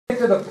Get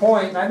to the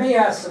point, and I may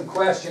ask some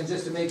questions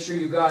just to make sure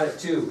you got it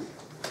too.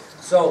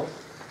 So,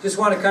 just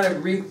want to kind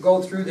of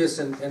go through this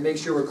and make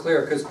sure we're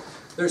clear, because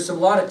there's a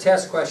lot of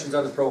test questions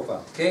on the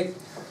profile, okay?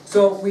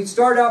 So, we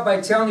start out by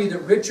telling you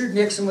that Richard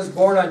Nixon was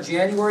born on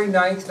January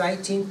 9th,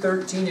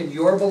 1913 in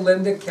Yorba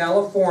Linda,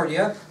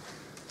 California.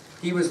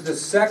 He was the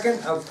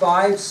second of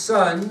 5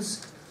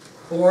 sons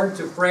born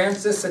to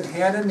Francis and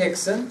Hannah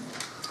Nixon.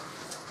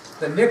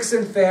 The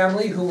Nixon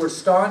family, who were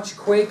staunch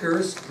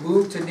Quakers,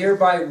 moved to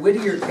nearby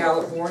Whittier,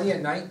 California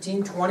in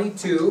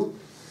 1922.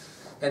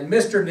 And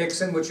Mr.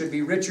 Nixon, which would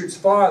be Richard's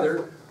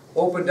father,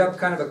 opened up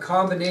kind of a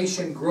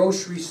combination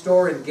grocery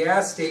store and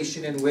gas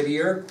station in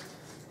Whittier.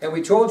 And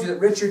we told you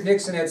that Richard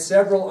Nixon had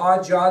several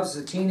odd jobs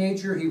as a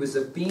teenager. He was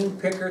a bean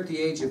picker at the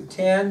age of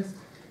 10.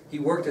 He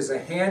worked as a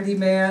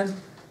handyman.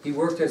 He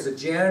worked as a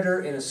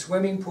janitor in a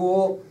swimming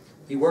pool.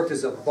 He worked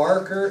as a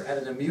barker at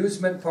an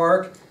amusement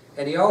park.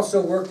 And he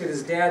also worked at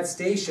his dad's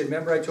station.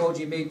 Remember I told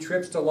you he made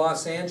trips to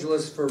Los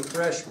Angeles for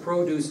fresh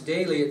produce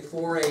daily at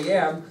 4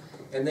 a.m.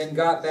 and then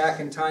got back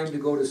in time to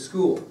go to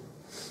school.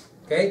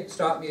 Okay?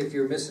 Stop me if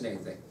you're missing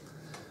anything.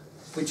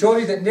 We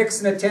told you that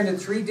Nixon attended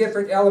 3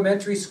 different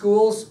elementary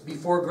schools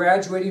before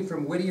graduating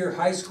from Whittier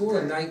High School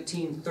in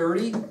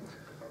 1930.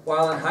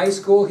 While in high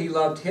school, he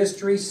loved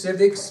history,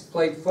 civics,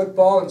 played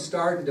football, and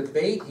starred in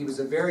debate. He was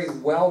a very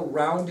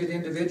well-rounded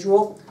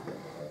individual.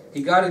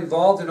 He got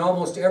involved in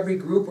almost every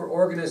group or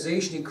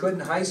organization he could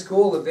in high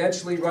school,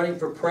 eventually running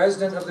for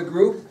president of the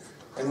group.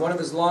 And one of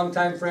his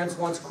longtime friends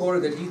once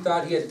quoted that he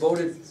thought he had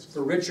voted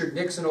for Richard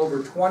Nixon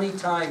over 20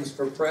 times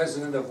for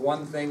president of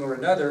one thing or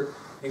another,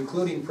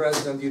 including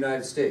president of the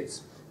United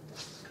States.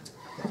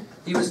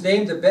 He was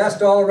named the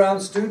best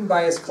all-around student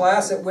by his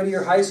class at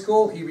Whittier High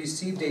School. He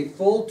received a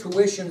full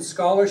tuition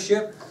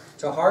scholarship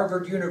to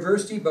Harvard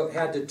University, but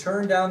had to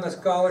turn down the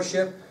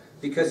scholarship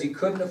because he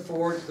couldn't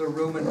afford the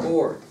room and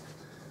board.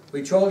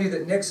 We told you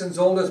that Nixon's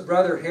oldest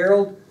brother,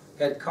 Harold,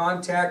 had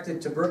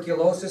contracted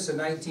tuberculosis in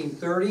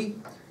 1930.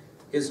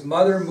 His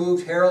mother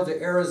moved Harold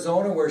to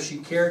Arizona, where she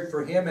cared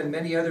for him and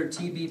many other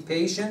TB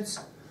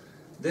patients.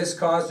 This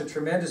caused a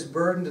tremendous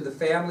burden to the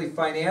family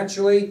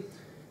financially,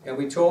 and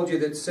we told you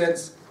that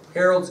since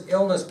Harold's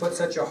illness put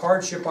such a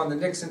hardship on the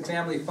Nixon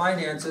family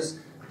finances,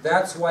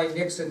 that's why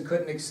Nixon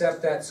couldn't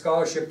accept that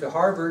scholarship to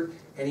Harvard,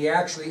 and he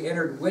actually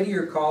entered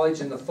Whittier College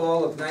in the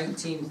fall of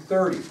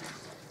 1930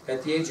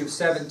 at the age of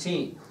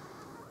 17.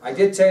 I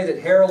did tell you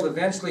that Harold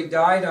eventually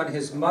died on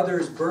his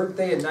mother's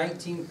birthday in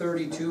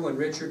 1932 when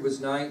Richard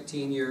was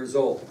 19 years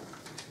old.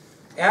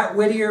 At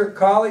Whittier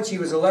College, he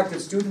was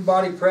elected student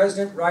body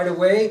president right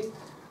away.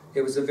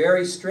 It was a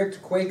very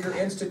strict Quaker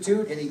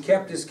institute, and he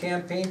kept his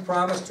campaign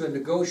promise to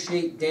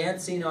negotiate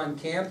dancing on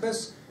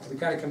campus. We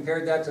kind of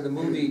compared that to the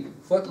movie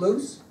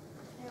Footloose.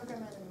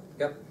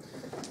 Yep.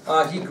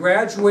 He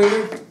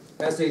graduated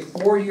as a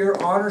 4-year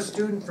honor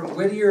student from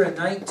Whittier in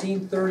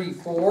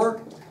 1934,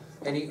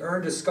 and he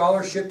earned a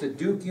scholarship to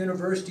Duke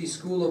University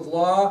School of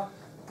Law,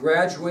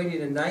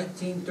 graduating in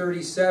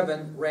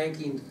 1937,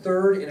 ranking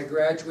 3rd in a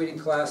graduating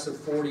class of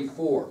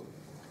 44.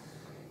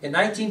 In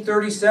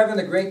 1937,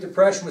 the Great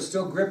Depression was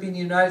still gripping the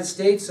United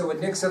States, so when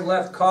Nixon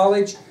left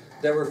college,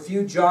 there were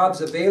few jobs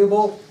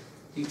available.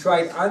 He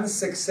tried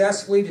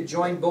unsuccessfully to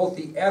join both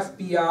the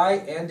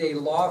FBI and a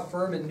law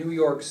firm in New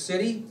York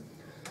City.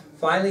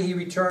 Finally, he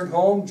returned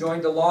home,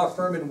 joined a law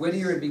firm in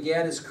Whittier, and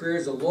began his career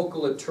as a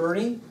local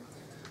attorney.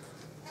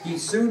 He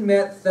soon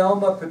met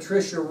Thelma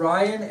Patricia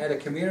Ryan at a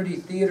community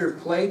theater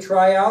play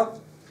tryout.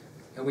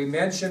 And we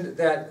mentioned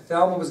that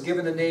Thelma was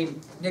given the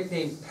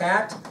nickname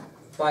Pat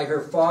by her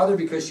father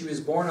because she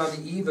was born on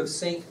the eve of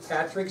St.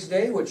 Patrick's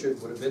Day, which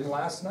would have been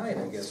last night,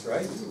 I guess,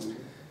 right?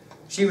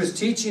 She was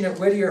teaching at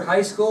Whittier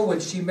High School when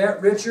she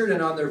met Richard,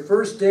 and on their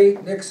first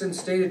date, Nixon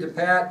stated to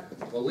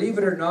Pat, "Believe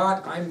it or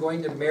not, I'm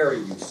going to marry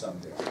you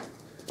someday."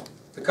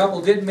 The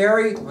couple did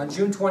marry on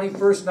June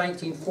 21st,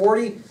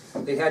 1940.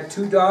 They had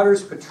 2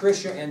 daughters,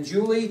 Patricia and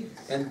Julie,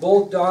 and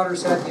both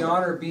daughters had the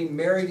honor of being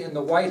married in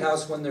the White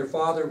House when their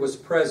father was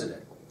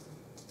president.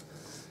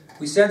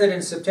 We said that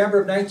in September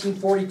of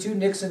 1942,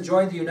 Nixon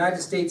joined the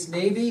United States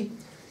Navy.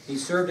 He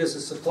served as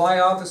a supply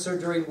officer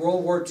during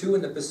World War II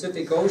in the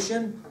Pacific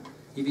Ocean.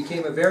 He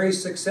became a very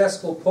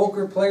successful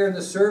poker player in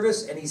the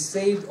service, and he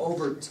saved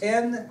over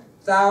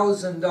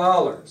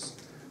 $10,000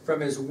 from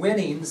his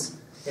winnings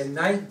in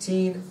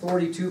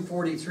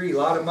 1942-43, a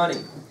lot of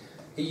money.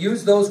 He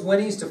used those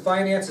winnings to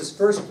finance his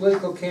first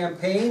political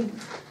campaign.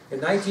 In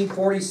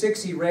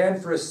 1946, he ran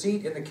for a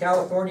seat in the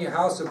California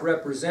House of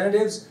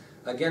Representatives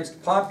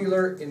against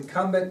popular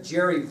incumbent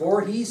Jerry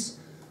Voorhees,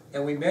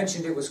 and we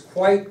mentioned it was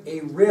quite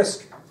a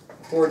risk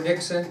for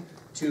Nixon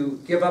to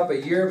give up a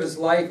year of his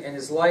life and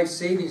his life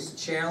savings to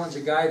challenge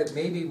a guy that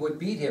maybe would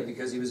beat him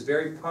because he was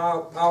very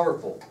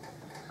powerful.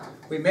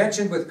 We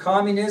mentioned with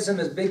communism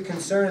as a big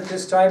concern at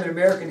this time in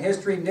American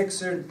history,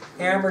 Nixon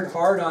hammered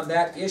hard on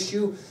that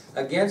issue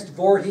against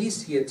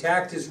Voorhees. He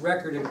attacked his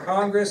record in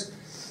Congress.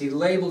 He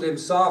labeled him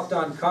soft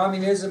on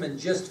communism and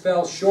just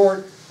fell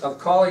short of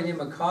calling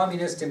him a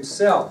communist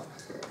himself.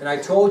 And I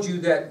told you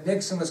that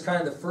Nixon was kind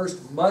of the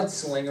first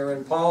mudslinger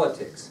in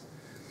politics.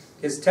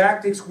 His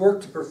tactics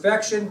worked to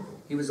perfection.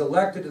 He was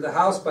elected to the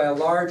House by a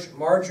large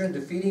margin,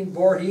 defeating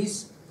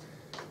Voorhees.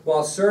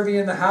 While serving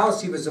in the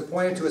House, he was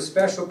appointed to a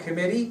special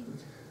committee,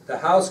 the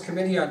House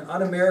Committee on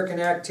Un-American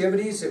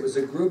Activities. It was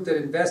a group that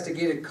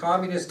investigated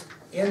communist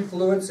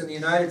influence in the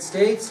United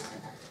States,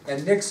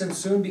 and Nixon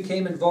soon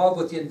became involved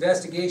with the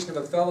investigation of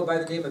a fellow by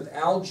the name of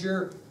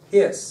Alger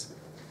Hiss.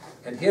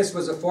 And Hiss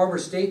was a former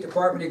State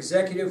Department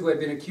executive who had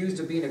been accused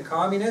of being a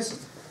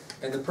communist,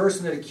 and the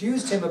person that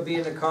accused him of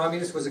being a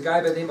communist was a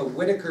guy by the name of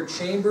Whittaker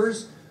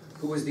Chambers,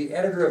 who was the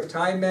editor of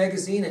Time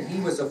magazine, and he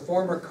was a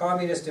former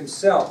communist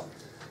himself.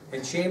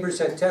 And Chambers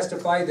had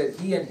testified that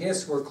he and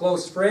Hiss were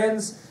close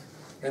friends,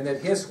 and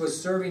that Hiss was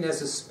serving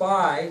as a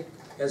spy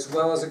as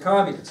well as a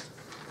communist.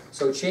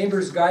 So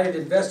Chambers guided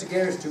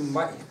investigators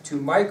to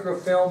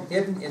microfilm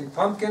hidden in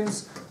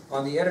pumpkins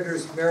on the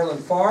editor's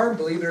Maryland farm.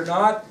 Believe it or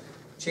not,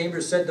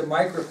 Chambers said the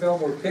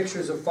microfilm were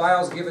pictures of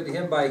files given to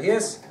him by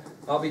Hiss.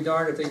 I'll be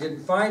darned if they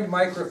didn't find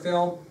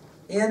microfilm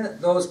in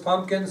those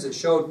pumpkins. It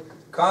showed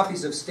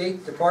copies of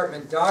State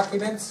Department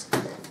documents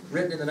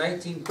written in the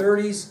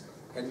 1930s,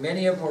 and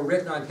many of them were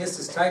written on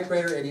Hiss's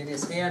typewriter and in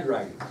his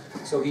handwriting.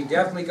 So he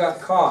definitely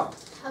got caught.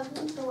 How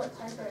can you know what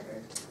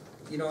typewriter?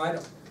 You know,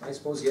 I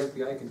suppose the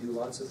FBI can do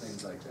lots of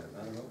things like that.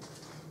 I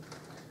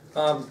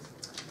don't know.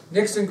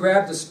 Nixon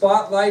grabbed the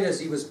spotlight as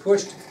he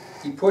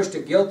pushed a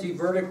guilty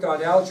verdict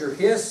on Alger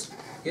Hiss.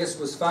 Hiss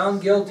was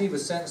found guilty,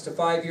 was sentenced to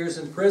 5 years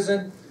in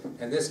prison,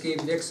 and this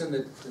gave Nixon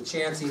the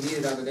chance he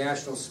needed on the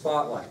national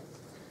spotlight.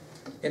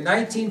 In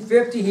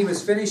 1950, he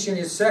was finishing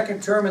his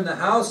second term in the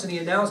House, and he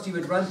announced he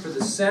would run for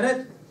the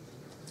Senate.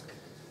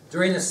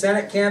 During the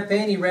Senate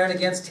campaign, he ran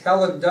against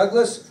Helen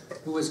Douglas,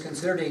 who was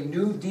considered a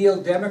New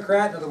Deal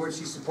Democrat. In other words,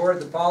 she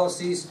supported the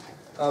policies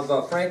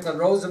of Franklin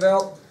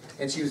Roosevelt,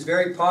 and she was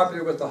very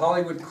popular with the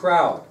Hollywood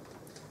crowd.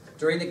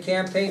 During the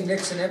campaign,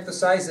 Nixon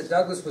emphasized that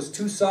Douglas was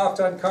too soft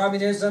on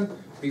communism,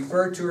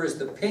 referred to her as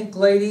the Pink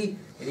Lady,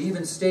 and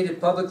even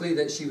stated publicly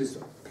that she was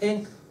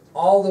pink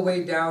all the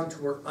way down to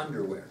her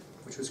underwear,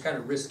 which was kind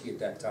of risky at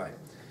that time.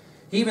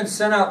 He even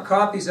sent out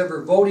copies of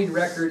her voting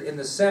record in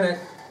the Senate,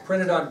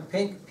 printed on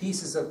pink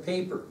pieces of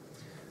paper.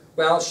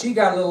 Well, she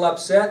got a little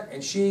upset,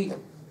 and she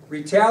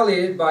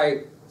retaliated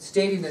by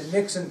stating that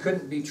Nixon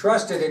couldn't be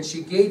trusted, and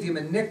she gave him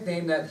a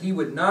nickname that he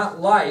would not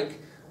like,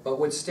 but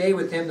would stay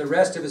with him the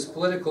rest of his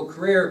political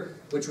career,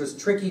 which was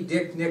Tricky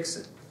Dick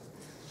Nixon.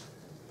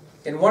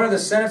 In one of the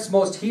Senate's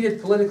most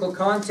heated political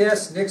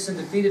contests, Nixon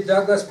defeated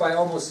Douglas by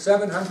almost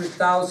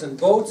 700,000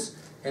 votes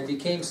and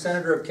became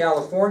Senator of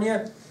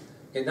California.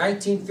 In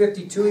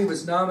 1952, he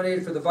was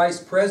nominated for the vice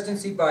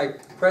presidency by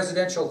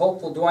presidential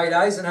hopeful Dwight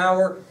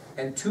Eisenhower,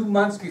 and 2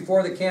 months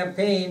before the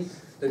campaign,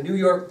 the New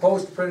York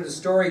Post printed a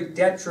story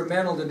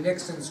detrimental to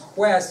Nixon's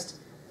quest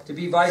to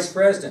be vice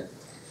president.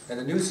 And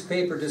the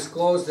newspaper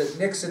disclosed that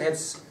Nixon had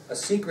a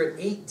secret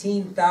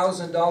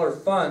 $18,000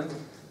 fund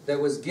that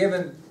was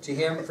given to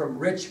him from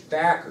rich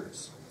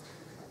backers.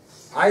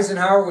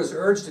 Eisenhower was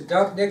urged to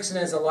dump Nixon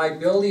as a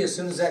liability as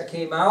soon as that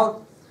came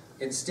out.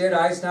 Instead,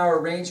 Eisenhower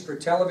arranged for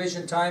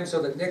television time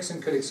so that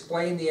Nixon could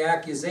explain the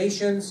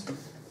accusations,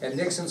 and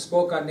Nixon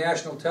spoke on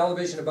national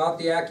television about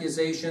the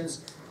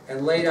accusations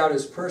and laid out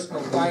his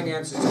personal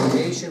finances to the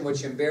nation,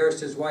 which embarrassed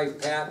his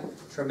wife, Pat,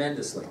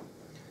 tremendously.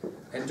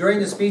 And during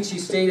the speech, he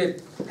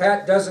stated,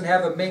 "Pat doesn't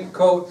have a mink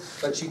coat,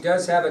 but she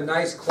does have a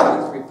nice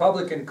cloth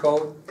Republican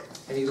coat."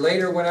 And he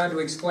later went on to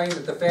explain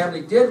that the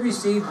family did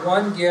receive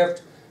one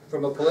gift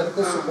from a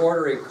political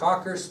supporter, a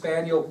Cocker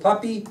Spaniel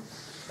puppy.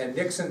 And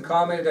Nixon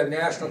commented on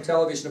national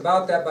television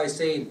about that by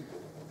saying,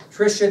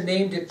 "Tricia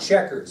named it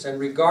Checkers, and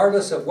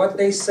regardless of what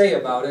they say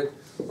about it,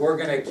 we're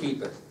going to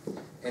keep it."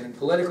 And in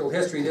political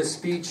history, this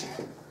speech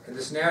and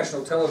this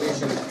national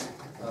television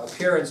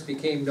appearance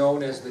became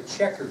known as the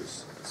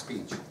Checkers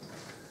speech.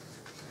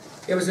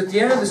 It was at the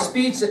end of the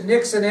speech that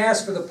Nixon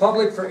asked for the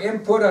public for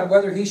input on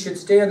whether he should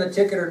stay on the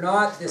ticket or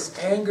not. This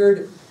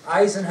angered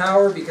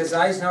Eisenhower because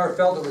Eisenhower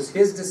felt it was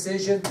his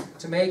decision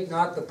to make,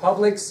 not the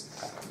public's.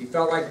 He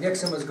felt like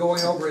Nixon was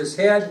going over his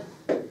head,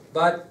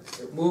 but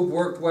the move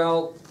worked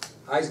well.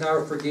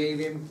 Eisenhower forgave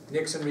him.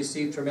 Nixon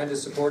received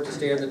tremendous support to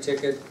stay on the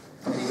ticket,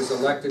 and he was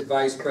elected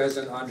vice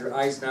president under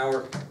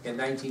Eisenhower in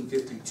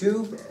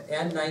 1952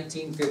 and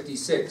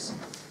 1956.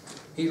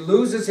 He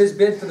loses his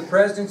bid for the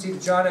presidency to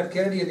John F.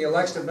 Kennedy in the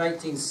election of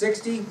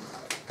 1960,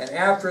 and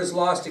after his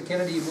loss to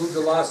Kennedy, he moved to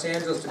Los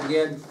Angeles to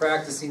begin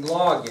practicing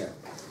law again.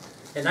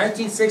 In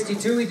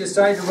 1962, he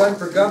decided to run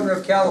for governor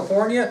of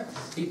California.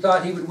 He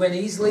thought he would win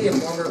easily, a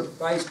former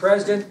vice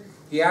president.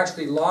 He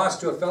actually lost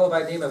to a fellow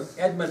by the name of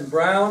Edmund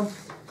Brown.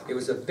 It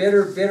was a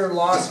bitter, bitter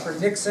loss for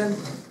Nixon.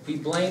 He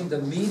blamed the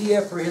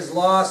media for his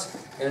loss,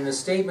 and in a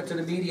statement to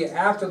the media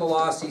after the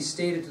loss, he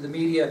stated to the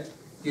media,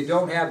 "You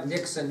don't have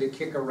Nixon to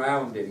kick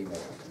around anymore."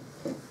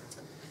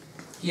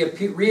 He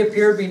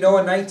reappeared, we know,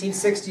 in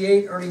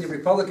 1968, earning the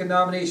Republican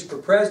nomination for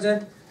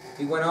president.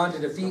 He went on to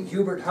defeat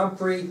Hubert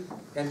Humphrey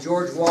and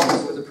George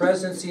Wallace for the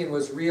presidency and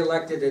was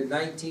reelected in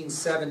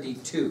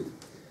 1972.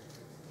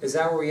 Is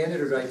that where we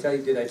ended, or did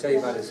I tell you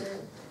about it?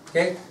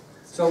 Okay.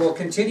 So we'll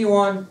continue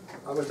on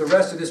with the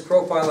rest of this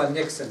profile on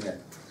Nixon then.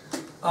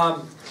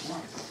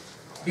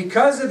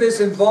 Because of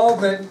his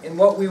involvement in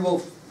what we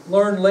will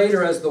learn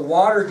later as the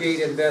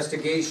Watergate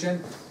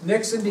investigation,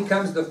 Nixon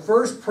becomes the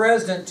first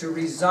president to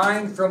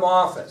resign from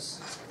office.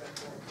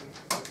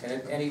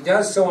 And he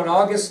does so on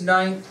August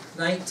 9th,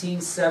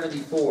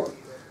 1974.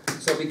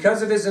 So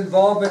because of his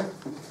involvement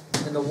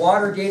in the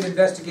Watergate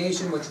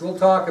investigation, which we'll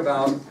talk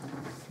about,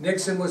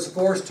 Nixon was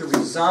forced to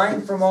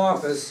resign from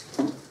office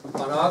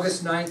on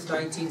August 9th,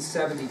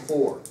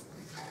 1974.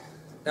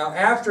 Now,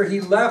 after he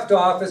left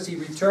office, he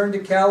returned to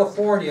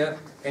California,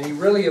 and he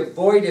really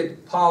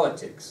avoided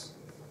politics.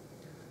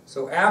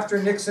 So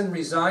after Nixon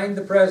resigned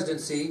the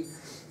presidency,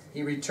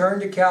 he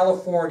returned to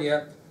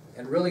California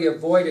and really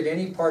avoided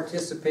any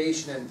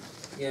participation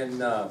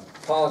in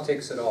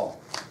politics at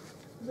all.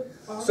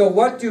 So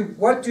what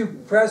do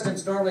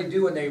presidents normally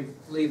do when they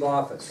leave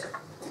office?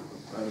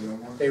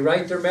 They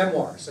write their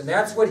memoirs, and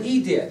that's what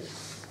he did.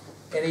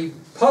 And he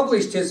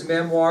published his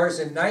memoirs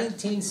in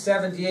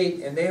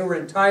 1978, and they were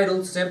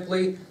entitled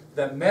simply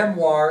The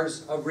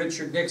Memoirs of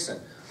Richard Nixon.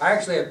 I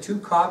actually have 2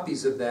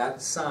 copies of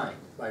that signed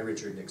by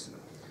Richard Nixon.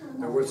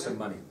 They're worth some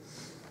money.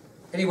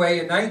 Anyway,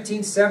 in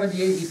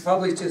 1978, he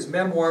published his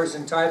memoirs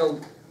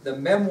entitled The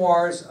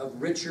Memoirs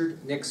of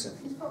Richard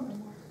Nixon.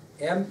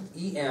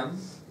 M-E-M-O-I-R-S.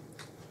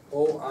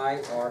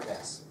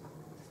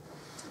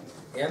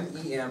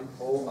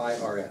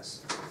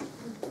 M-E-M-O-I-R-S.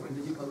 When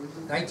did you publish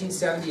it?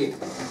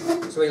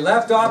 1978. So he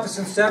left office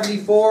in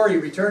 74, he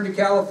returned to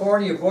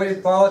California,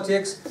 avoided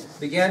politics,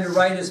 began to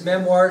write his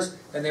memoirs,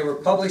 and they were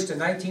published in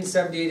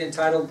 1978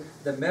 entitled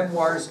The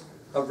Memoirs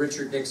of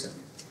Richard Nixon.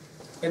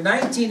 In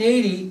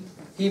 1980,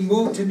 he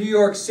moved to New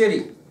York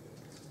City.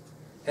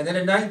 And then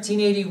in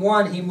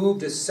 1981, he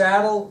moved to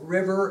Saddle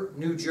River,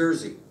 New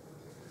Jersey.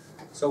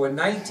 So in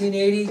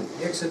 1980,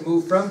 Nixon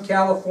moved from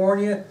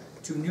California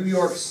to New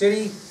York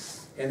City.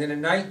 And then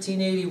in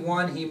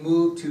 1981, he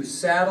moved to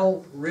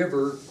Saddle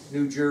River,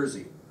 New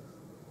Jersey.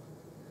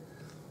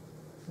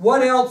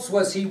 What else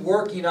was he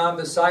working on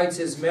besides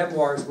his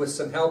memoirs with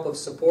some help of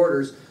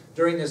supporters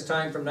during this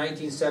time from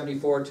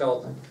 1974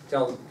 till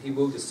he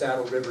moved to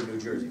Saddle River, New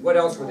Jersey? What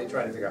else were they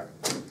trying to figure out?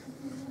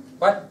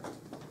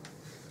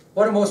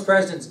 What do most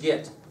presidents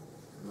get?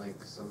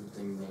 Like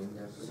something named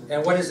after them?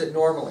 And what is it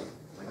normally?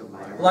 Like a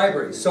library.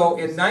 Library. So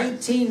in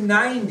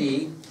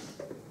 1990,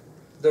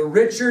 the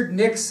Richard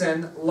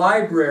Nixon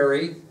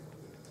Library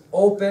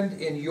opened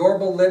in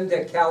Yorba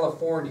Linda,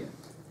 California.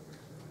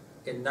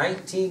 In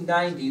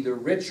 1990, the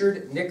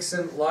Richard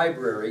Nixon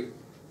Library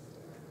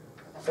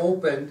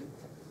opened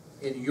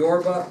in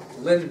Yorba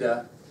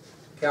Linda,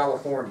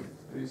 California.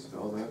 How do you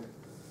spell that?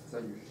 Is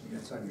that your sheet?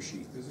 That's on your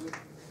sheet. Is it?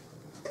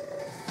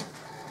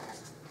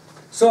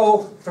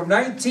 So, from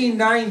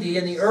 1990,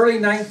 in the early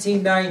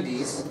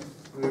 1990s,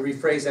 let me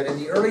rephrase that, in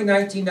the early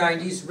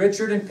 1990s,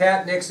 Richard and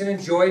Pat Nixon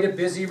enjoyed a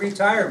busy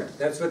retirement.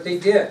 That's what they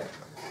did.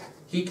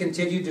 He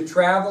continued to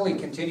travel, he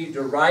continued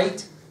to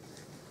write.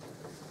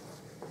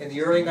 In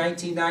the early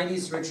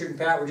 1990s, Richard and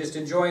Pat were just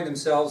enjoying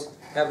themselves,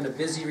 having a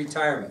busy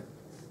retirement.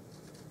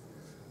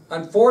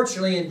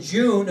 Unfortunately, in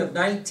June of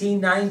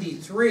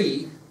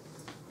 1993,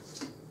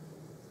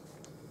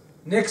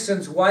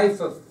 Nixon's wife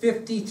of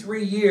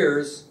 53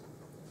 years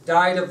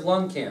died of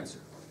lung cancer.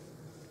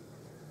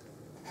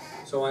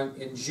 So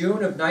in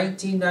June of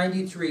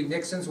 1993,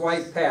 Nixon's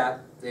wife,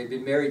 Pat, they had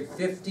been married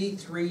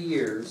 53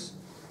 years,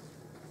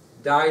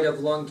 died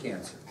of lung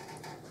cancer.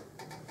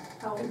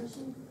 How old is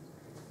she?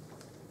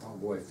 Oh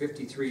boy,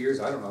 53 years,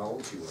 I don't know how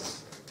old she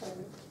was.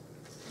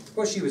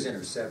 Well, she was in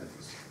her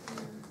 70s.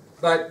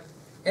 But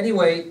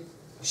anyway,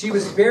 she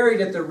was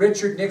buried at the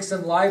Richard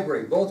Nixon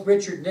Library. Both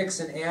Richard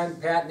Nixon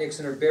and Pat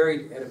Nixon are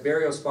buried at a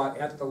burial spot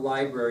at the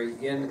library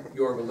in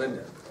Yorba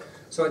Linda.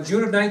 So in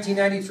June of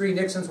 1993,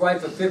 Nixon's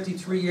wife of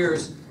 53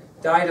 years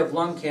died of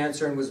lung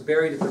cancer and was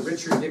buried at the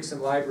Richard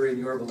Nixon Library in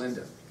Yorba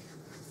Linda.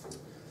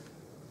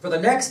 For the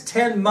next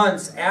 10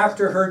 months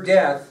after her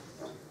death,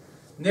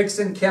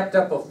 Nixon kept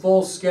up a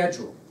full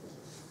schedule,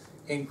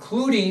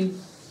 including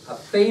a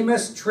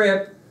famous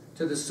trip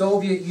to the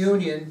Soviet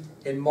Union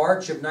in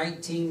March of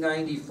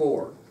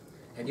 1994.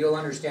 And you'll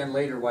understand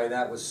later why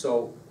that was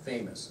so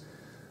famous.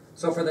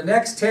 So for the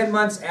next 10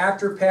 months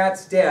after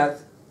Pat's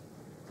death,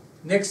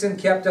 Nixon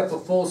kept up a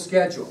full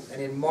schedule.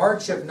 And in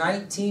March of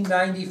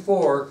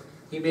 1994,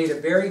 he made a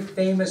very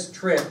famous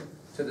trip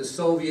to the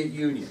Soviet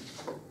Union.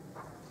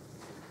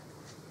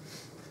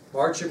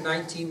 March of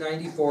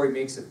 1994, he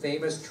makes a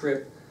famous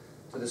trip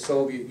to the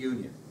Soviet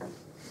Union.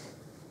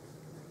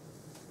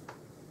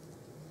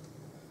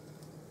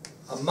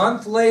 A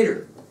month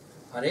later,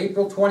 on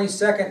April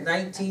 22nd,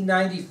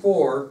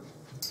 1994,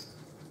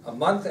 a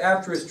month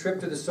after his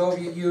trip to the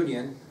Soviet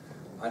Union,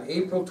 on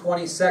April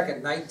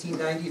 22nd,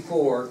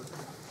 1994,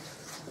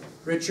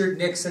 Richard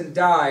Nixon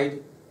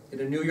died in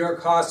a New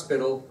York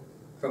hospital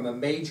from a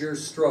major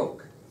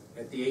stroke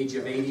at the age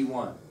of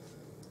 81.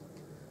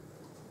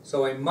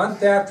 So a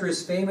month after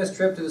his famous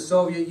trip to the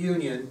Soviet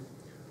Union,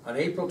 on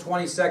April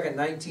 22nd,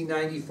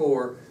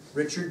 1994,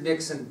 Richard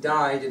Nixon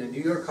died in a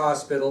New York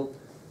hospital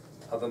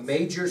of a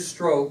major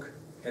stroke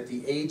at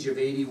the age of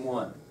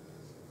 81.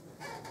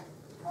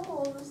 How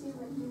old was he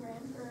when he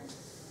ran for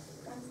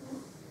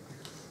president?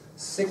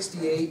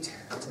 68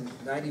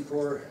 to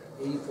 94,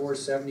 84,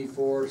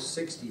 74,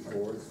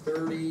 64,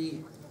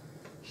 30.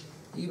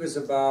 He was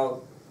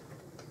about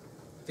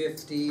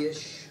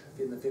 50-ish,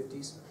 in the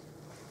 50s.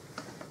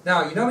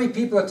 Now, you know how many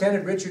people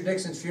attended Richard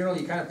Nixon's funeral?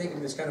 You kind of think of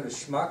him as kind of a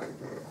schmuck.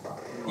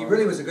 He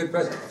really was a good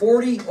president.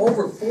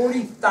 Over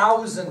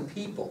 40,000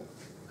 people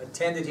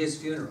attended his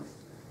funeral,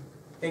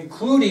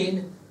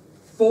 including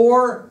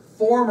 4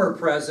 former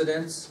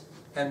presidents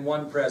and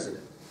 1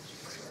 president.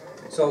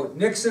 So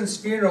Nixon's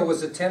funeral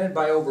was attended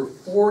by over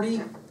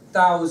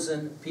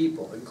 40,000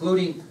 people,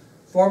 including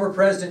former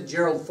President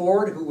Gerald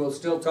Ford, who we'll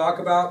still talk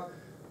about,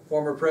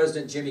 former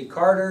President Jimmy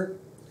Carter,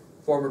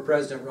 former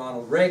President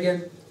Ronald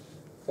Reagan,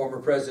 former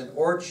President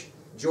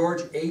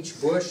George H.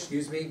 Bush,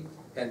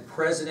 and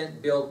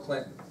President Bill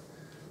Clinton.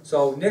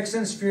 So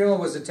Nixon's funeral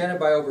was attended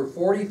by over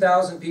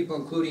 40,000 people,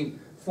 including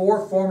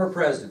 4 former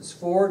presidents,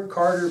 Ford,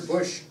 Carter,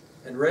 Bush,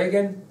 and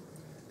Reagan,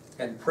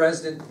 and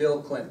President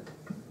Bill Clinton.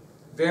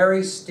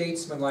 Very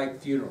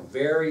statesmanlike funeral,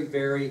 very,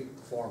 very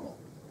formal.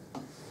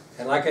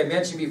 And like I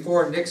mentioned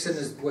before, Nixon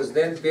was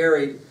then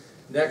buried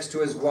next to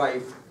his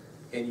wife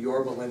in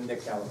Yorba Linda,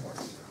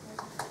 California.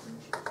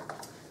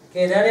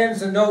 Okay, that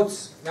ends the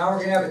notes. Now we're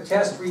going to have a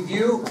test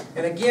review.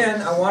 And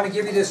again, I want to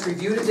give you this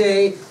review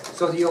today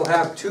so that you'll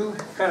have 2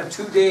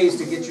 days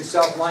to get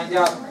yourself lined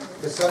up,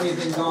 because some of you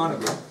have been gone a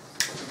bit.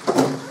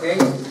 Okay?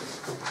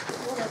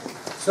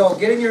 So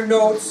get in your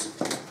notes.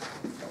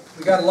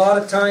 We got a lot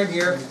of time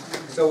here,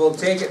 so we'll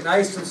take it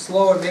nice and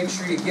slow and make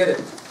sure you get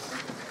it.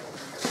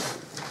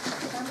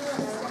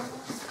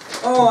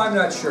 Oh, I'm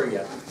not sure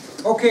yet.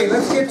 Okay,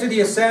 let's get to the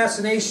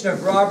assassination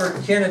of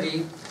Robert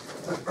Kennedy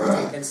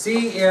and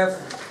see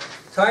if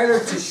Tyler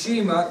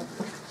Tashima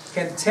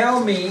can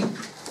tell me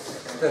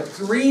the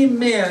 3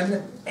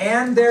 men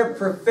and their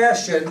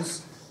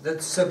professions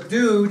that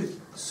subdued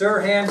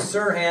Sirhan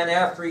Sirhan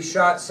after he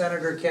shot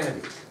Senator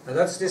Kennedy. Now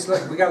let's just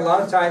look. We got a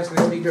lot of time, so we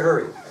don't need to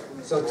hurry.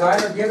 So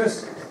Tyler, give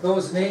us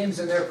those names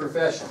and their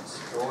professions.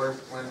 George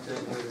Clinton,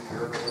 he was a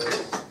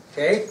journalist.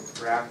 Okay.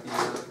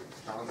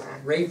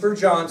 Rafer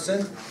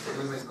Johnson.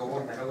 He was a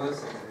gold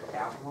medalist in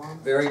decathlon.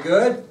 Very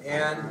good.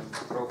 And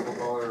pro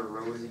footballer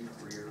Rosie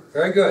Greer.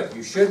 very good.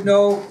 You should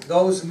know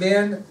those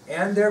men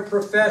and their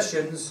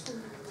professions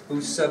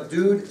who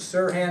subdued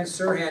Sirhan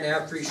Sirhan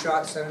after he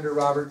shot Senator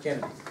Robert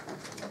Kennedy.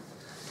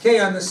 Okay,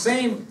 on the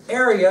same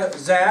area,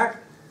 Zach,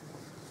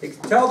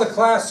 tell the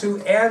class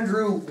who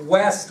Andrew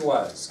West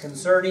was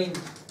concerning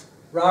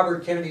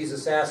Robert Kennedy's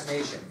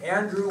assassination.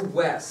 Andrew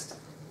West.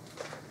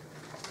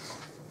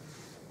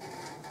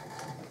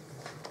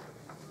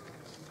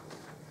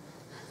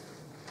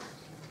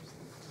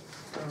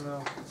 Don't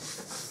know.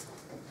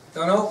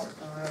 Don't know?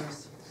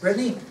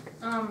 Brittany?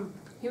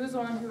 He was the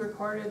one who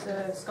recorded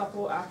the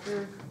scuffle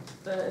after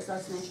the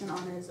assassination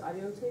on his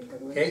audio tape, I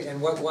believe. Okay, and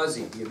what was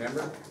he? Do you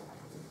remember?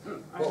 I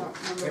don't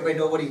remember. Anybody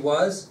know what he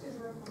was?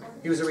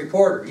 He was a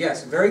reporter,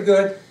 yes, very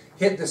good.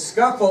 Hit the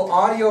scuffle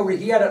audio,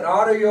 he had an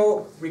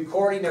audio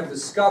recording of the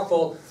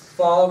scuffle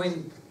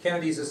following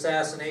Kennedy's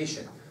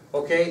assassination.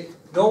 Okay,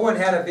 no one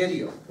had a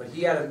video, but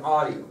he had an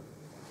audio.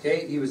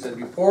 Okay, he was a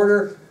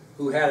reporter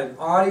who had an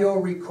audio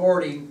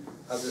recording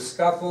of the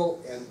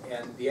scuffle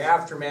and the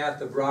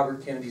aftermath of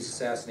Robert Kennedy's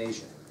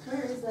assassination.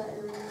 Where is that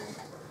in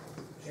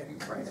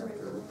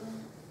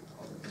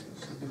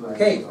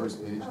Okay,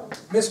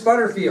 Miss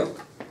Butterfield,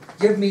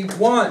 give me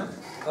one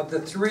of the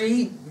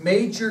 3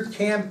 major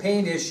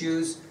campaign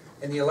issues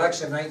in the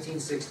election of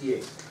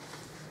 1968.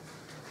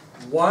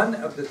 One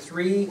of the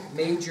 3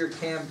 major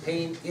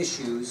campaign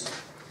issues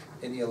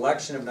in the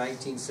election of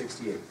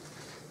 1968.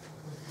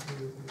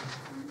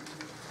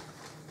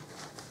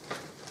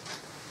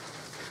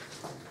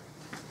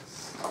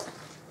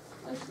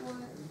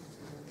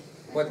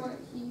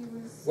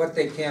 What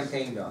they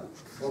campaigned on.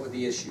 What were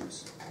the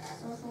issues?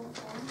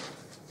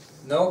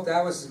 Nope,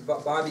 that was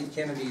Bobby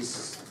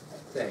Kennedy's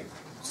thing.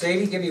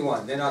 Sadie, give me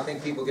one. Then I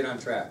think people get on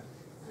track.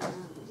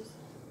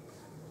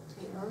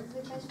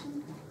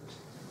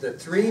 The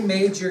 3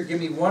 major, give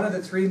me one of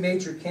the 3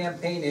 major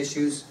campaign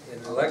issues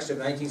in the election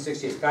of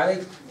 1968.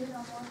 Kylie?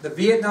 The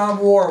Vietnam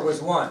War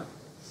was one.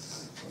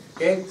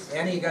 Okay,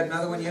 Annie, you got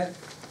another one yet?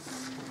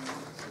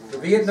 The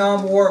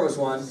Vietnam War was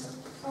one.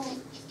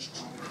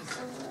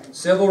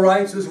 Civil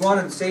rights was one,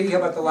 and Sadie, how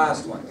about the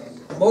last one?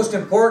 The most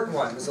important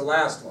one was the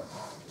last one.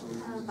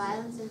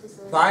 Violence and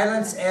disorder.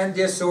 Violence and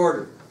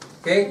disorder.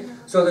 Okay,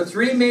 so the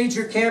 3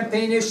 major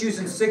campaign issues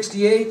in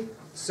 '68: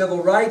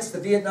 civil rights, the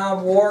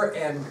Vietnam War,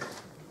 and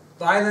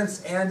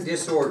violence and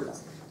disorder.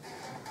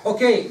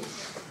 Okay,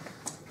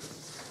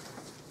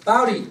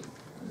 Bowdy,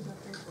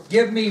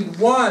 give me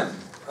one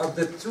of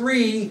the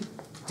 3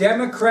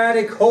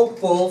 Democratic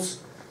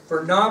hopefuls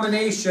for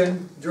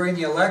nomination during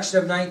the election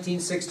of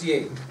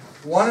 1968.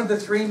 One of the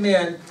 3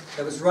 men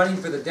that was running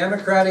for the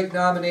Democratic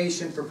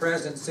nomination for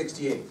president in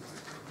 '68.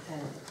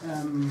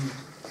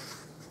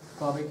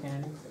 Bobby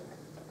Kennedy.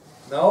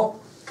 No?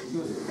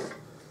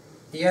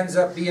 He ends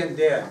up being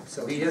dead,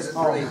 so he isn't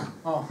really.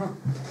 Oh,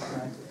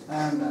 right.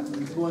 And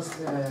it was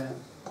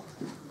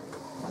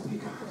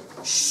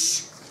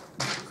Shh.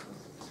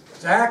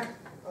 Zach?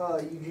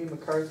 Eugene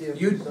McCarthy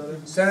of You,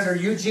 Minnesota. Senator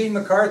Eugene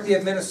McCarthy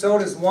of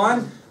Minnesota is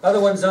one.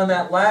 Other one's on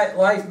that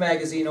Life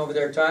magazine over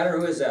there, Tyler.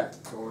 Who is that?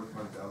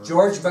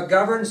 George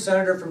McGovern,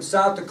 senator from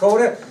South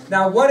Dakota.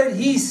 Now, what did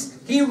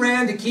he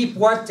ran to keep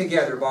what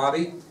together,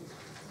 Bobby?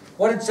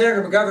 What did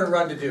Senator McGovern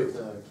run to do?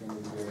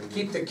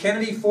 Keep the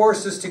Kennedy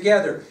forces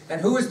together. And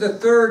who is the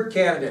third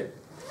candidate,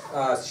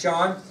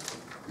 Sean?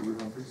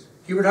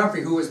 Hubert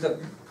Humphrey, who was the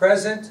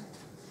present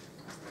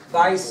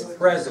vice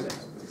president.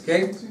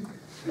 Okay?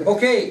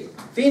 Okay,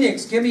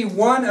 Phoenix, give me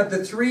one of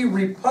the three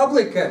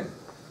Republican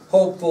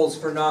hopefuls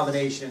for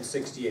nomination in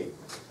 '68.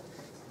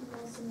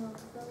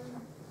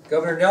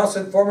 Governor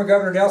Nelson, former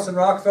Governor Nelson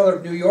Rockefeller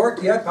of New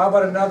York. Yep. How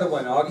about another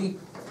one, Augie?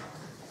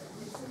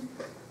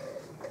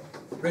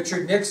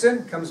 Richard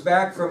Nixon comes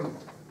back from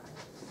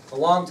a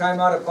long time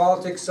out of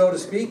politics, so to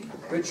speak.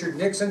 Richard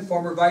Nixon,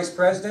 former vice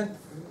president.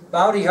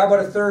 Bowdy, how about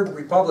a third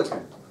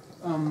Republican?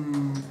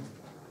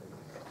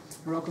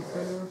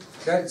 Rockefeller.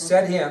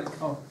 Said him.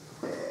 Oh.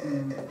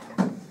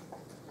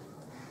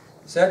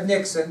 Said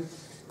Nixon.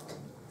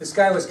 This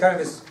guy was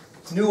kind of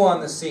new on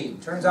the scene.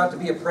 Turns out to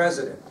be a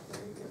president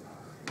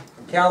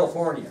from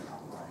California.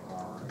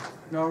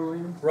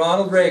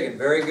 Ronald Reagan.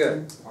 Very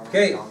good.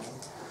 Okay.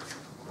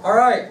 All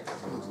right.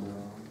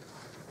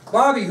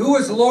 Bobby, who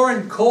was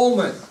Loren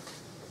Coleman?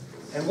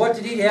 And what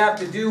did he have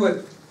to do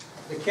with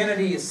the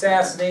Kennedy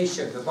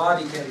assassination, the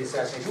Bobby Kennedy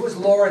assassination? Who was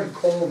Loren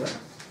Coleman?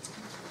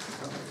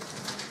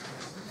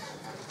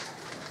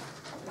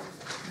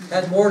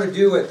 Had more to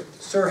do with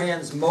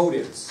Sirhan's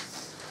motives.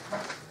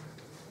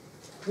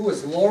 Who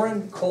was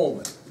Loren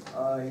Coleman?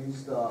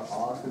 He's the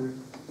author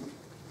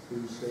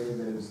who stated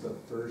that it was the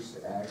first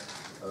act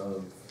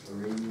of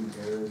Iranian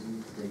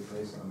terrorism to take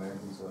place on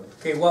American soil.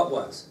 Okay, what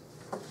was?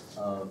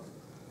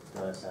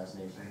 The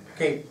assassination.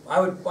 Okay, I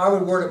would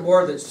word it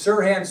more that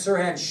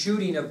Sirhan's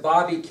shooting of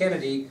Bobby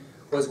Kennedy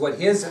was what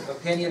his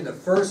opinion the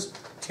first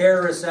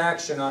terrorist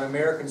action on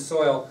American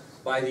soil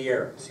by the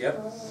Arabs.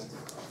 Yep.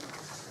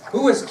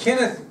 Who was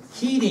Kenneth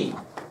Keating?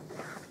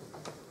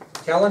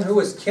 Kellen, who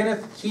was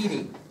Kenneth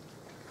Keating?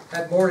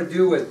 Had more to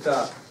do with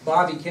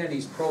Bobby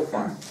Kennedy's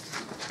profile.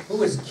 Who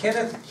was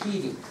Kenneth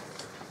Keating?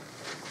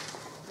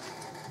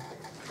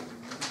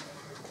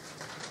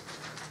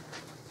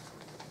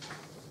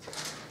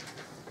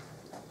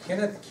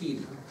 Kenneth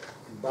Keating,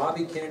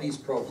 Bobby Kennedy's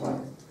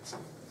profile.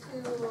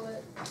 Who Bobby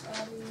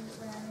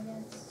ran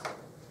against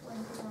when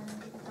he wanted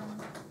to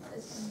become a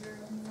senator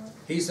of New York.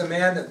 He's the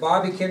man that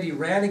Bobby Kennedy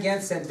ran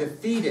against and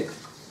defeated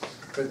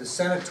for the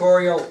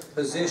senatorial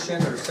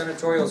position or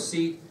senatorial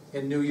seat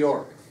in New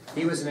York.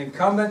 He was an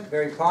incumbent,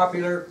 very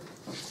popular,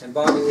 and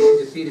Bobby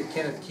Kennedy defeated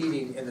Kenneth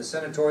Keating in the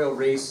senatorial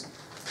race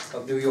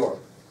of New York.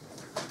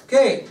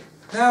 Okay,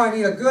 now I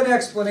need a good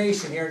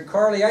explanation here, and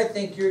Carly, I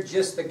think you're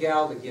just the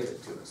gal to give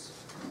it to us.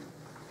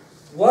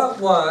 What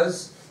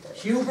was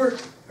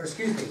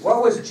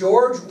what was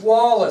George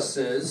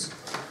Wallace's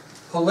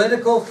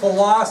political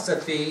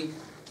philosophy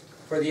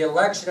for the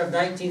election of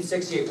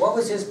 1968? What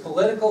was his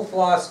political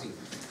philosophy?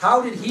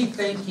 How did he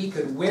think he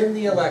could win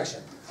the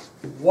election?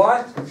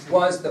 What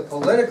was the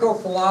political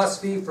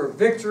philosophy for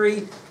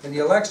victory in the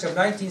election of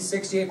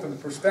 1968 from the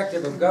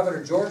perspective of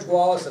Governor George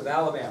Wallace of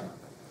Alabama?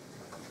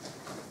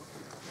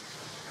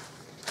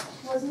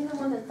 Was he the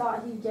one that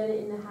thought he'd get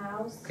it in the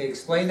House? Okay,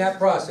 explain that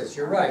process.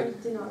 You're right. I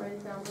did not write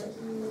it down, but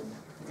he...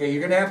 Okay,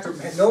 you're going to have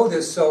to know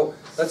this, so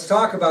let's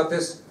talk about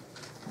this.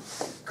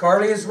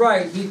 Carly is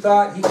right. He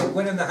thought he could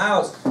win in the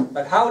House.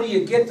 But how do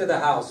you get to the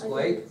House,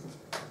 Blake?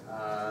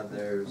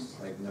 There's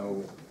like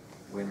no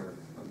winner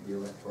of the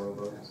electoral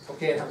votes.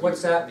 Okay, and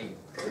what's that mean?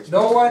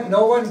 No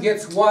one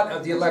gets what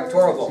of the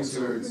electoral votes?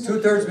 2/3.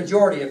 2/3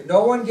 majority. If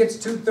no one gets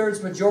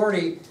 2/3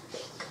 majority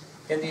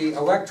in the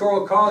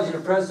electoral college in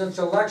a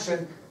presidential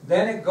election,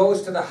 then it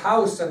goes to the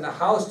House, and the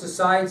House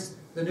decides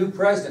the new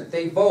president.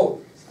 They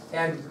vote.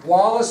 And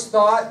Wallace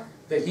thought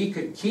that he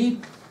could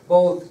keep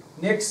both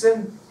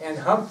Nixon and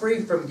Humphrey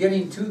from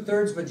getting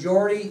 2/3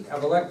 majority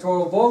of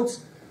electoral votes,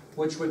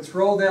 which would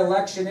throw the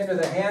election into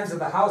the hands of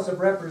the House of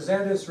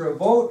Representatives for a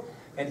vote,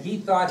 and he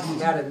thought he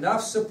had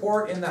enough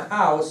support in the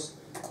House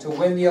to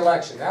win the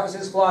election. That was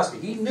his philosophy.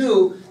 He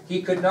knew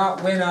he could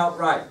not win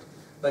outright,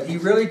 but he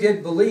really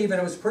did believe, and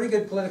it was pretty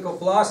good political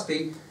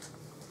philosophy,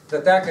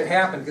 that that could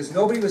happen, because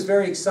nobody was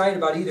very excited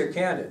about either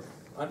candidate.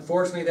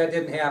 Unfortunately, that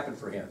didn't happen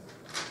for him.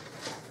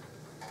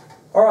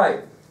 All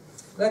right,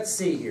 let's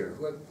see here.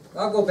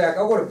 I'll go back.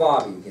 I'll go to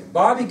Bobby again.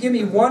 Bobby, give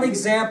me one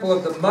example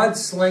of the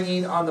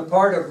mudslinging on the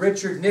part of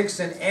Richard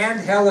Nixon and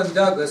Helen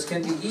Douglas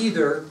can be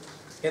either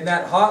in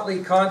that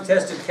hotly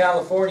contested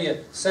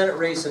California Senate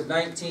race of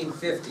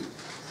 1950.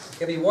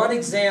 Give me one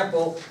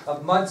example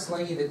of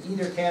mudslinging that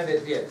either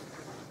candidate did.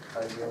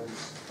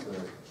 Against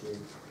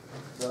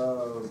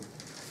the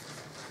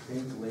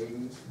pink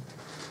lady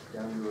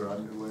down to her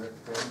underwear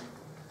thing.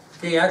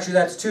 Okay, actually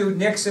that's two.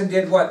 Nixon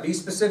did what? Be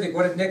specific.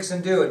 What did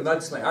Nixon do in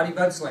mudsling? How did he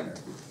mudsling her?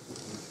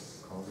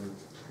 Called her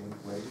pink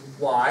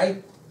Why?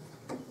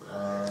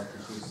 'Cause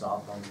she's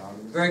soft on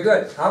comedy. Very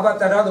good. How about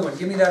that other one?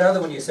 Give me that other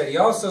one you said. He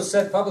also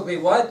said publicly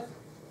what?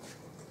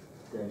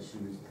 That she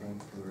was pink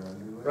to her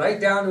underwear. Right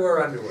down to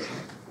her underwear.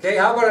 Okay,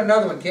 how about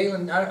another one?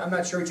 Caitlin, I'm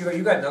not sure what you got.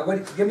 You got another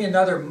one? Give me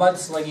another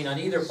mudslinging on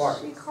either part.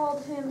 She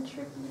called him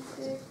tricky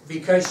dick.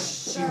 Because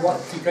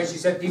she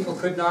said people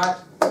could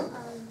not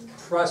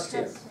trust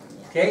him.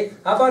 Yeah. Okay,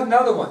 how about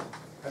another one?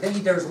 I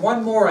think there's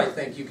one more I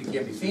think you could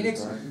give me.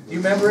 Phoenix, do you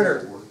remember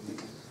it? Or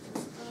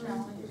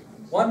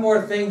one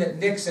more thing that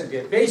Nixon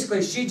did.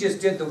 Basically, she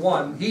just did the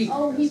one. He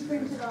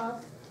printed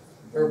off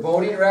Her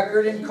voting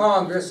record in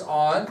Congress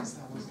on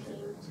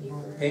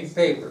pink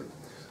paper.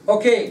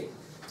 Okay,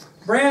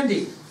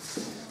 Brandy.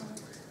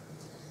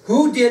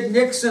 Who did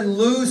Nixon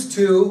lose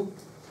to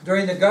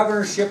during the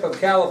governorship of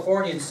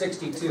California in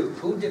 '62?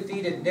 Who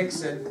defeated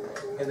Nixon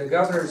in the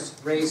governor's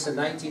race in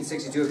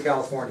 1962 of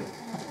California?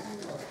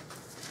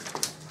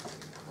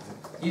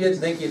 You didn't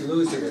think he'd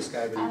lose to this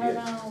guy, but he I did.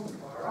 don't know.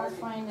 I'll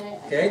find it.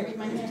 I Okay. can't read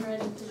my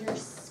handwriting because you're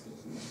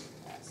speaking.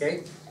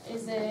 Okay,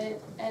 Is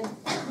it Edmund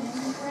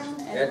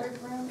Brown?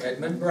 Edward Brown?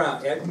 Edmund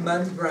Brown.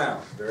 Edmund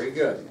Brown. Very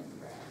good.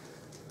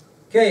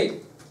 Okay.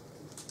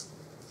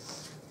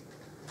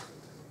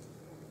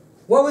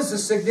 What was the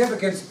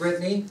significance,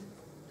 Brittany,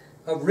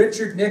 of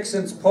Richard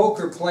Nixon's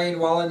poker playing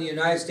while in the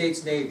United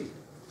States Navy?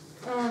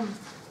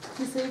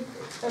 He saved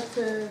up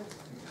to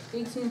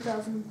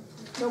 18,000.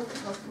 Nope.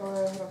 Hold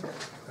on.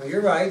 Oh,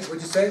 you're right.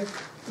 What'd you say?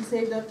 He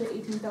saved up to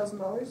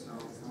 $18,000.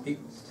 He-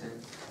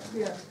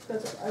 Yeah,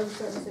 that's what I was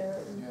starting to say that.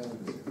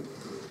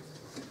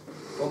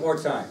 One more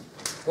time.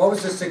 What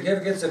was the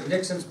significance of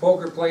Nixon's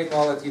poker playing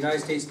while at the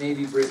United States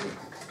Navy, Brittany?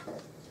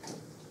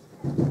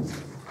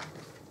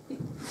 He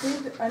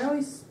saved. I know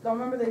he's. I don't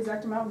remember the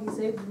exact amount. He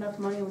saved enough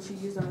money which he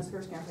used on his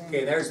first campaign.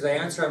 Okay, there's the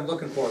answer I'm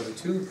looking for. The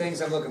two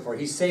things I'm looking for.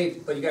 He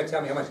saved, but you got to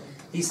tell me how much.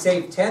 He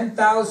saved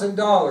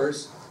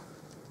 $10,000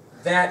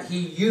 that he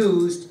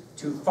used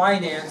to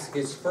finance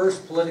his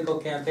first political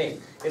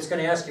campaign. It's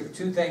going to ask you for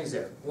two things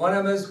there.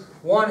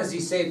 One is he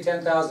saved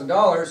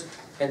 $10,000,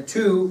 and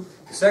two,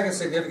 the second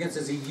significance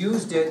is he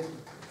used it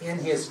in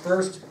his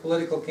first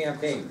political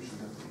campaign.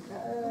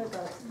 Got it.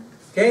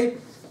 Okay,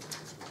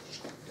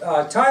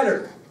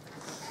 Tyler.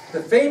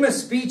 The famous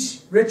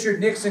speech Richard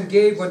Nixon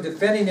gave when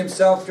defending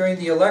himself during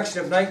the election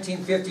of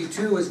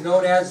 1952 is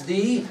known as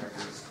the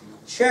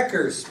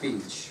Checkers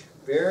speech.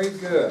 Very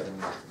good.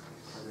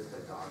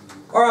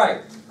 All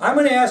right, I'm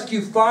going to ask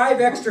you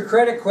 5 extra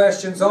credit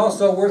questions,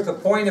 also worth a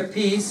point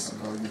apiece.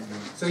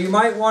 So you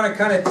might want to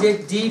kind of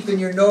dig deep in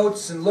your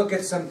notes and look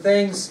at some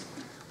things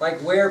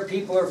like where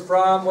people are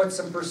from, what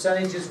some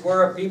percentages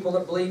were of people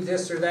that believe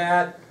this or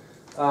that.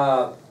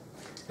 Know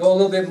a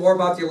little bit more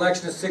about the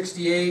election of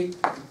 '68.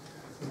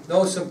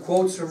 Know some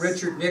quotes from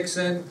Richard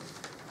Nixon.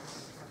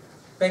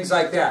 Things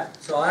like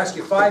that. So I'll ask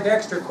you 5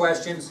 extra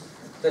questions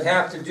that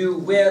have to do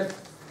with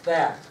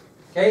that.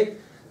 Okay?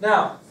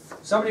 Now,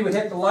 somebody would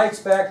hit the lights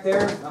back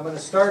there. I'm going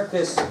to start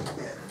this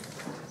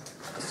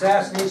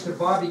assassination of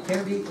Bobby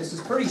Kennedy. This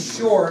is pretty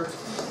short,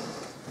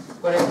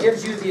 but it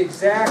gives you the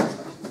exact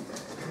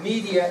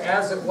media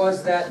as it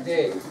was that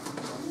day.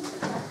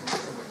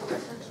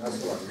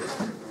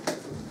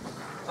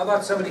 How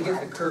about somebody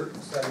getting the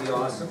curtains? That'd be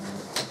awesome.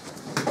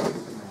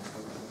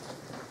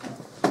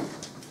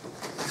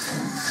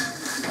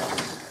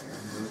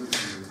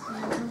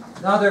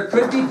 Now there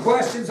could be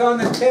questions on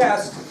the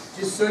test,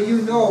 just so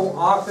you know,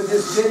 off of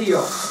this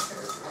video.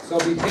 So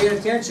be paying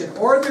attention.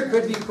 Or there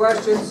could be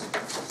questions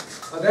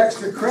of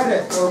extra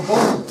credit or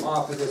both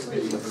off of this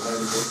video.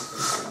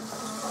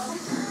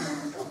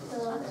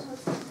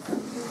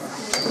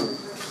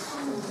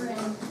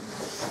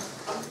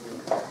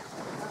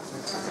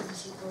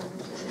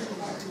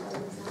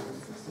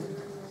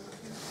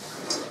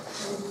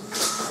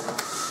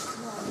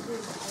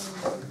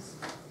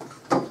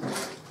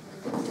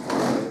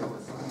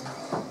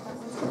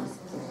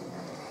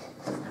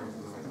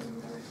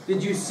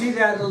 Did you see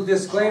that little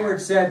disclaimer? It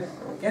said,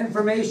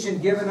 information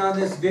given on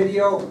this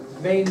video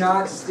may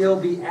not still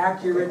be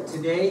accurate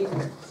today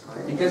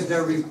because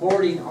they're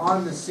reporting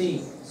on the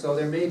scene. So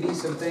there may be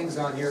some things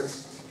on here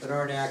that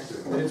aren't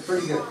accurate, but it's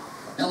pretty good.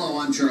 Hello,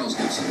 I'm Charles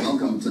Gibson.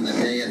 Welcome to The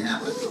Day It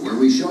Happened, where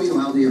we show you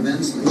how the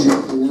events that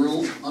shaped the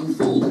world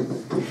unfolded.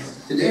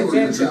 Today we're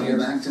going to travel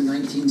back to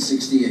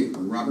 1968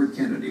 when Robert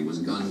Kennedy was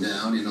gunned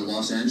down in a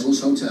Los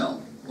Angeles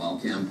hotel while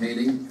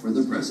campaigning for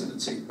the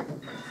presidency.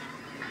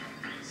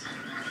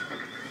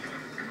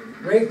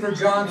 Rayford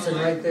Johnson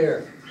right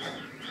there.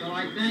 So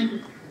I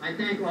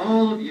thank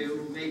all of you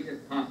who made this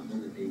possible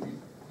this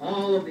evening.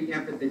 All of the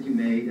effort that you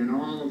made, and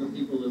all of the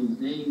people whose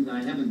names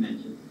I haven't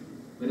mentioned,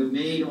 but who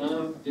did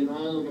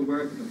all of the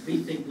work at the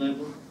precinct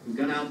level, who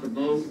got out the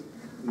vote,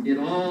 who did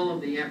all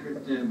of the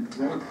effort to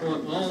brought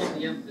forth all of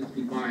the effort that's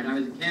required. I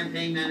was a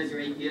campaign manager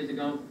 8 years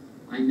ago.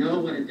 I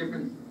know what a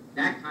difference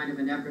that kind of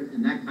an effort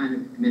and that kind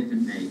of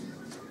commitment makes.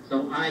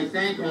 So I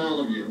thank all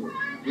of you.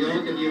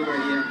 Those of you who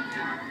are here.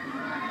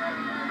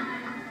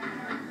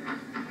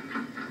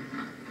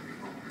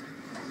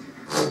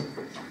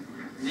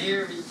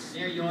 Mayor,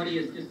 Yorty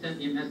has just sent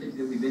me a message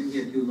that we've been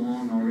here too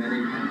long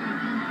already.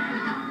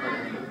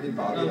 Did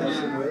Bobby have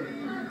some wit?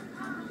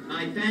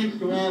 My thanks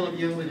to all of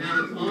you, and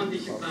now it's on to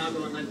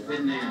Chicago, and let's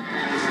win there.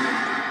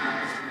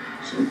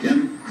 So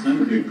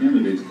Senator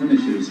Kennedy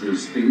finishes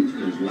his speech,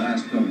 his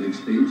last public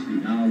speech. He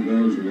now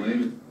goes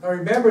away. Now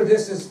remember,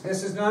 this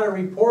is not a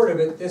report of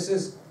it. This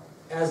is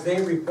as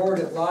they report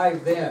it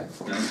live then.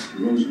 That's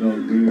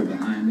Roosevelt Durr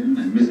behind him,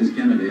 and Mrs.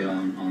 Kennedy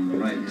on the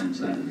right-hand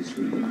side of the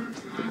screen.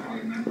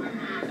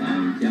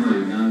 And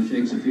Kennedy now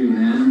shakes a few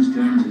hands,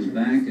 turns his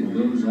back, and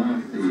goes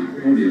off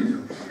the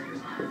podium.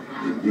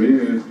 With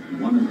Greer,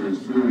 one of his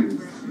two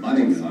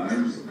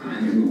bodyguards, the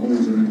man who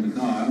holds him in the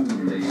car,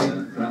 when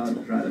the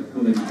crowd try to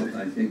pull him out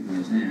by shaking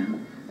his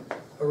hand.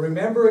 But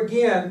remember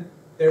again,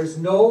 there's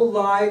no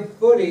live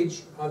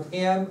footage of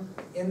him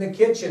in the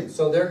kitchen.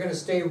 So they're going to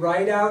stay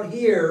right out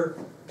here,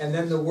 and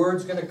then the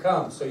word's going to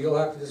come. So you'll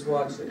have to just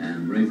watch it.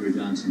 And Rayford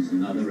Johnson's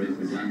another.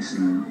 Rayford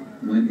Johnson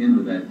went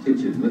into that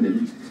kitchen with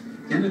him.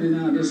 Kennedy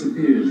now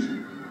disappears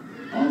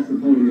off the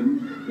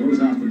podium, goes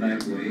out the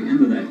back way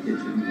into that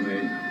kitchen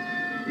where,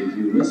 if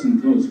you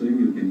listen closely,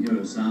 you can hear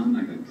a sound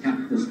like a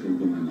cap pistol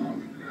going off.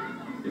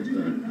 Just a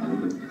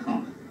little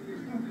pop.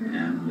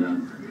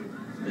 And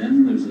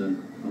then there's a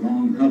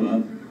long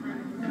hubbub.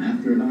 And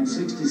after about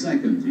 60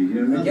 seconds, you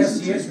hear another. I guess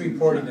he is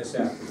reporting this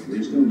after.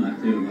 We're still not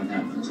clear what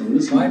happened. So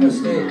listen My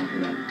mistake. to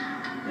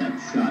that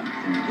shot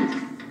from the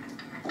kitchen.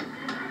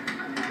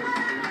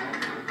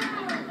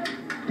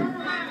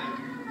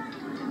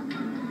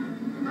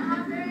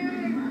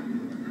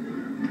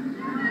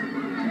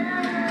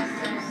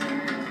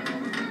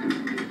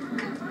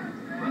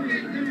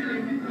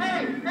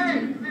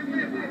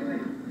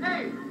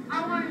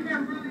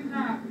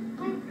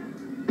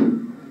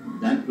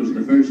 That was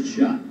the first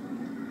shot.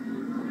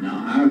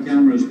 Now, our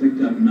cameras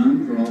picked up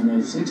none for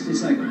almost 60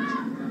 seconds.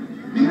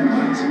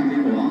 Meanwhile, some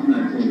people on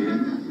that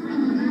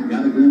podium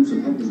got a glimpse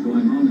of what was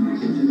going on in the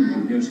kitchen and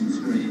could hear some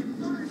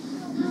screams.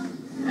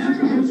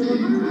 After those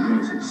screams, we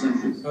heard a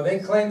succession. So they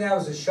claim that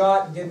was a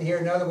shot and didn't hear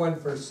another one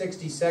for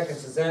 60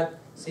 seconds. Does that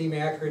seem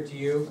accurate to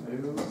you?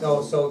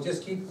 No, so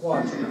just keep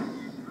watching.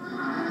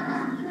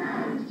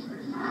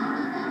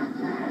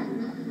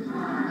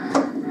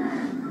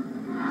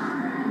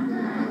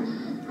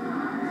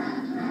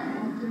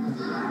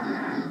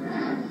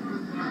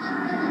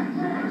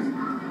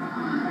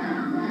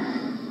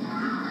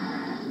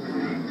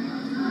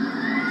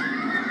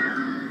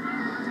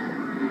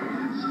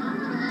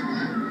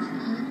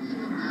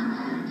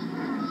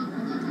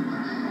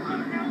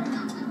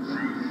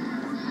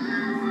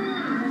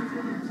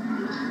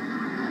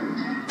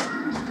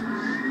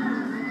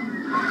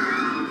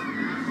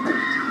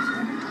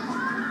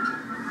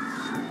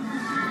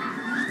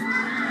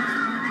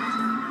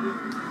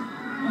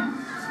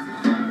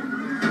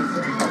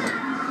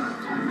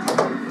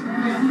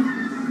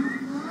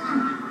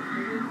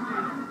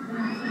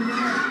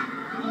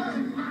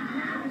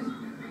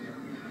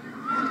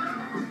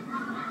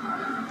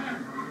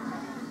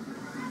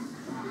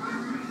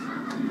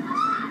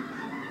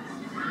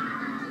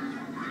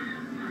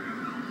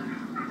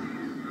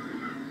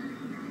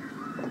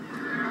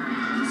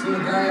 See the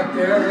guy up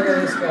there? Look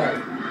at this guy.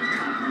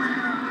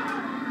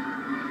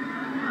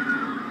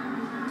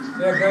 See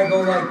that guy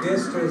go like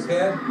this to his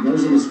head?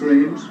 Those are the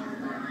screams.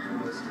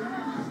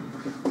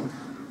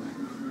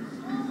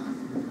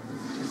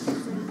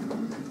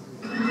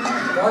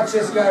 Watch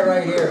this guy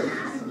right here.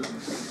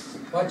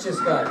 Watch this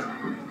guy.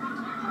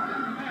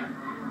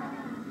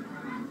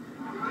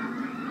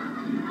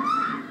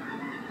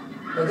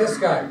 Or this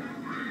guy.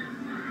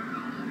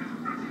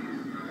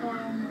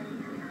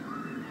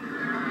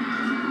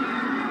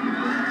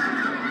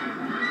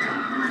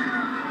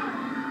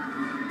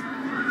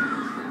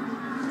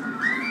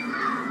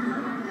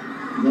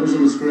 Those are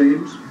the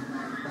screams.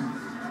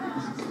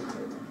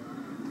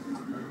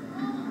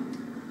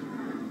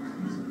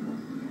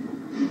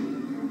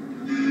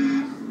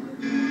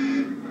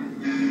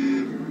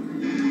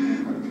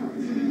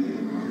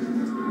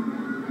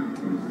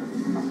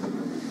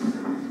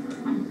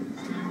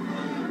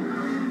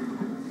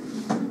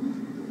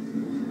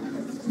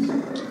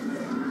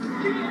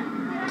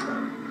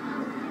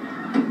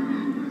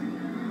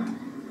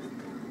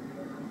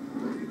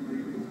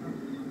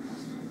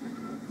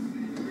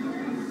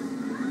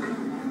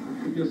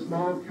 A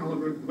small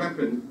caliber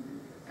weapon,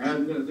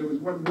 and there was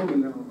one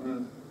woman now,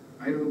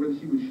 I don't know whether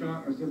she was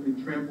shot or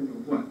simply trampled or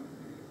what,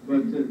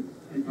 but did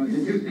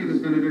you see the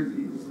senator?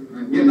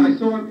 Yes, I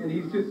saw him, and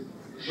he's just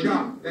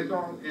shot, that's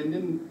all, and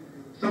then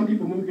some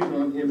people moved in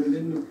on him, and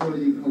then of course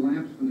he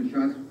collapsed from the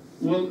shots.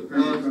 Well,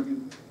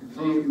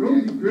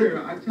 Rosie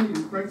Greer, I tell you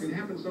frankly, it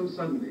happened so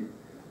suddenly.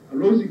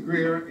 Rosie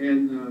Greer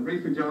and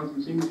Rayford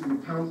Johnson seemed to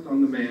have pounced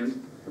on the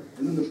man,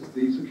 and then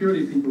the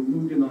security people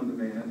moved in on the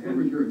man. What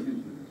was your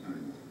attention?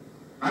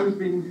 I was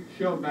being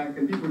shoved back,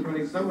 and people were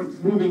trying. Some were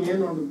moving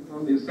in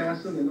on the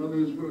assassin, and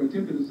others were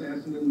attempted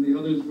assassin, and the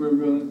others were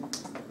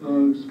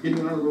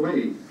getting out of the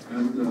way.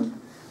 And of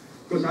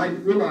course, I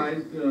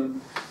realized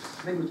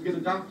I was to get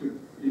a doctor.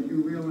 Did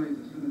you realize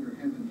the senator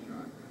had been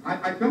shot?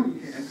 I felt he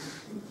had.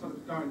 sort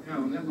of started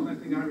down. That's the last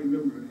thing I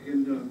remember.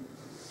 And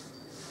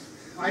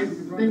I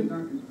think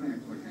doctor's back.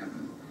 What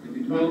happened? Did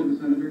he talk to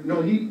the senator?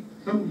 No, he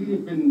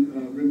had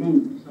been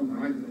removed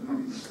somehow. I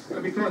don't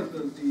know. Because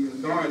the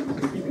guards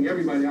were keeping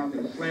everybody out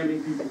there,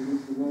 slamming people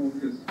against the wall,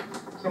 because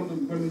some of the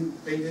women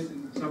fainted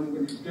and some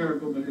were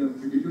hysterical. But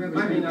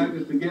my main idea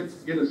was to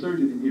get a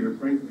surgeon in here,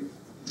 frankly.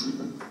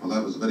 Well,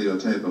 that was a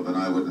videotape of an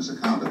eyewitness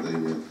account of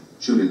the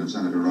shooting of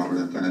Senator Robert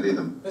F. Kennedy.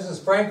 This is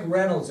Frank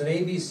Reynolds, an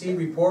ABC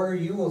reporter.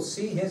 You will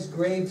see his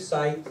grave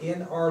site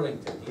in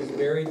Arlington. He's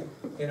buried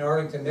in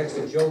Arlington next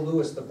to Joe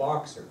Louis, the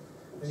boxer.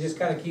 And just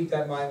kind of keep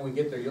that in mind when we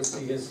get there. You'll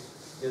see his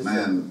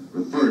man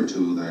referred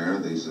to there,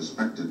 the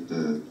suspected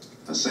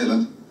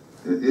assailant,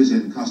 is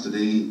in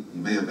custody. He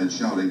may have been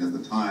shouting at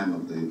the time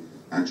of the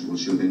actual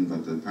shooting,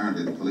 but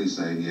apparently the police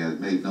say he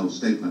had made no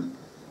statement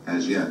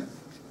as yet.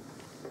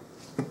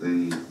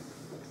 The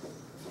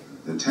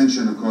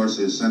attention, of course,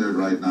 is centered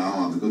right now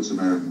on the Good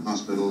Samaritan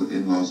Hospital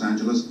in Los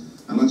Angeles.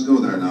 And let's go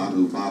there now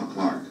to Bob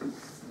Clark.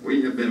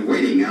 We have been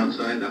waiting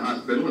outside the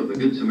hospital of the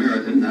Good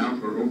Samaritan now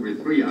for over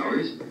 3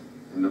 hours.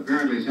 And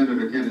apparently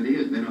Senator Kennedy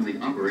has been on the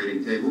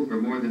operating table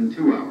for more than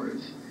 2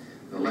 hours.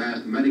 The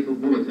last medical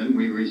bulletin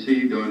we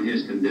received on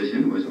his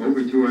condition was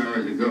over 2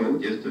 hours ago,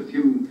 just a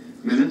few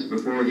minutes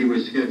before he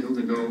was scheduled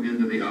to go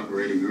into the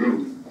operating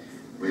room.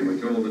 We were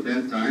told at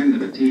that time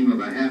that a team of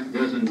a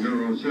half-dozen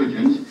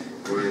neurosurgeons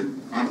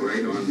would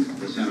operate on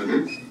the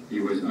senator.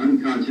 He was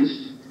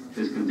unconscious.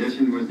 His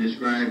condition was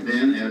described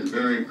then as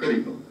very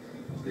critical.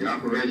 The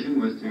operation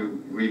was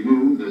to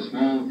remove the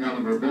small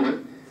caliber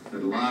bullet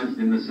that lodged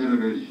in the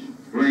senator's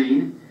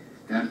brain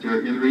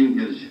after entering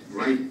his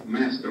right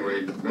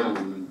mastoid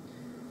bone.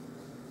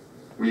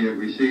 We have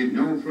received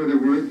no further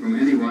word from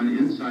anyone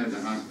inside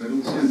the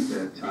hospital since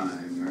that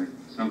time. There are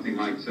something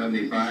like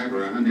 75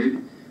 or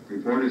 100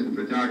 reporters and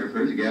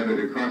photographers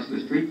gathered across the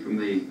street from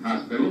the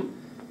hospital.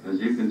 As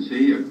you can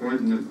see, a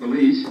cordon of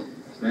police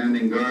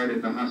standing guard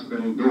at the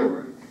hospital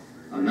door.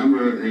 A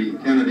number of the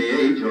Kennedy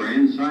aides are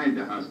inside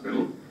the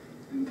hospital,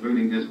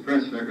 including his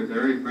press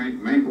secretary,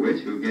 Frank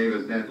Mankiewicz, who gave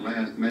us that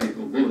last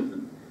medical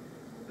bulletin.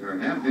 There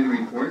have been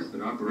reports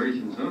that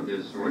operations of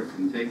this sort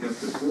can take up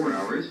to 4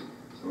 hours,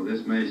 so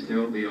this may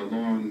still be a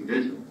long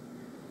vigil.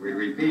 We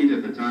repeat,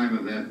 at the time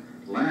of that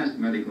last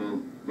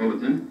medical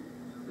bulletin,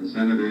 the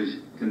senator's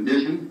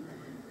condition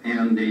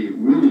and the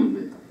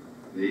wound,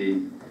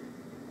 the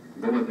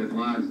bullet that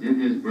lodged in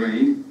his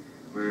brain,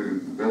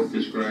 were both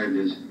described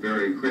as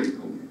very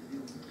critical.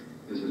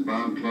 This is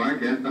Bob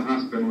Clark at the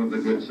Hospital of the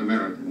Good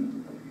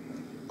Samaritan.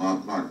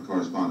 Bob Clark,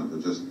 correspondent,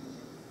 who just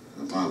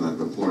filed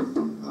that report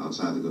from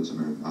outside the Good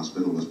Samaritan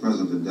Hospital, was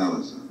present in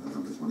Dallas on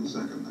November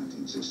 22nd,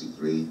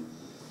 1963,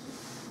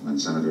 when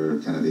Senator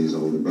Kennedy's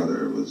older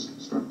brother was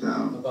struck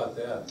down. How about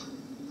that?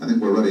 I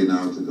think we're ready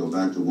now to go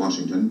back to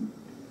Washington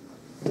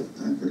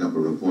and pick up a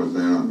report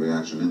there on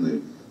reaction in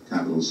the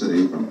capital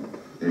city from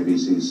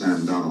ABC's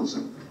Sam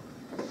Donaldson.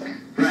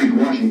 Frank,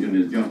 Washington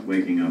is just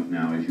waking up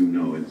now. As you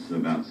know, it's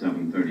about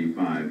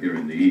 7:35 here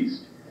in the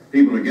East.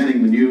 People are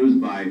getting the news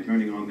by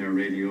turning on their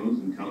radios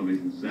and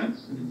television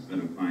sets, and instead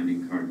of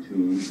finding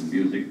cartoons and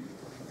music,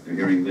 they're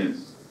hearing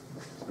this.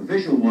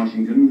 Official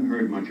Washington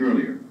heard much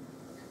earlier.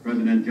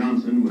 President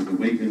Johnson was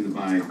awakened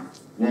by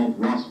Walt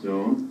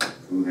Rostow,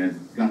 who had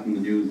gotten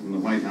the news from the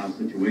White House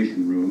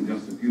Situation Room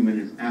just a few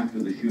minutes after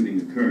the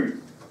shooting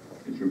occurred.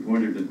 It's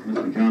reported that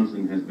Mr.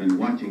 Johnson has been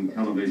watching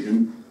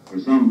television for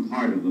some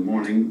part of the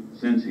morning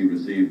since he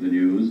received the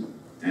news,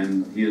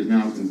 and he is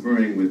now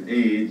conferring with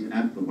aides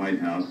at the White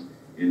House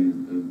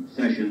in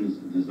sessions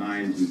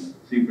designed to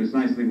see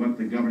precisely what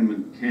the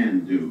government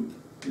can do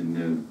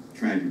in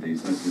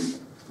tragedies such as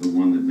the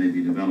one that may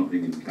be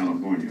developing in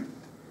California.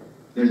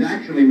 There's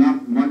actually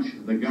not much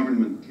the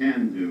government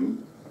can do.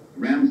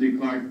 Ramsey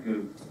Clark,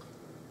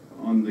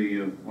 on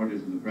the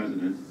orders of the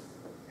president,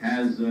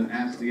 has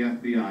asked the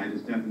FBI to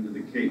step into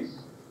the case.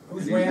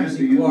 Who's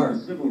Ramsey Clark?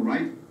 Civil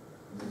right.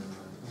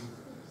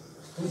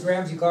 Who's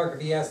Ramsey Clark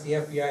if he asked the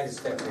FBI to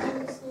step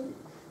in?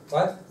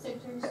 What?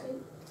 Secretary of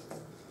State.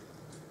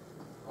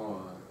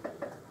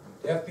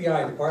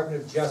 FBI,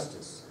 Department of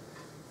Justice.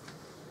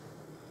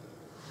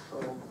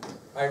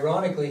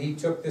 Ironically, he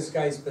took this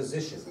guy's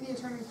position. Is he the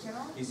Attorney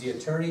General? He's the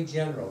Attorney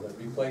General that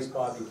replaced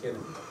Bobby Kennedy.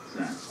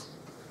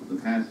 The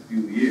past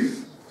few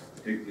years,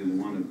 particularly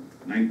the one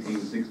of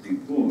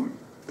 1964,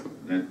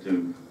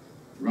 that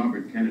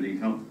Robert Kennedy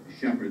helped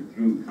shepherd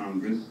through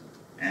Congress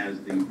as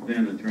the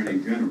then Attorney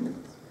General,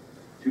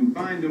 to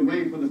find a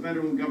way for the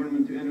federal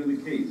government to enter the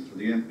case, for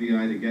the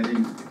FBI to get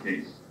into the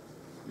case.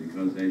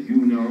 Because, as you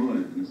know,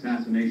 an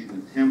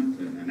assassination attempt,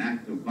 an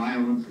act of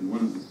violence in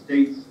one of the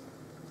states,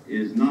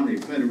 is not a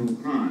federal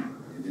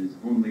crime. It is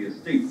only a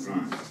state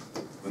crime.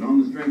 But on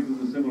the strength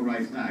of the Civil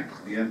Rights Act,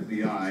 the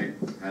FBI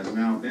has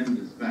now been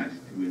dispatched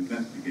to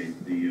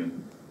investigate the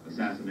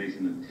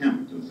assassination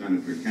attempt of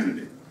Senator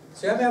Kennedy.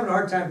 See, I'm having a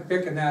hard time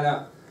picking that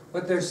up.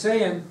 What they're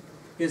saying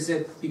is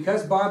that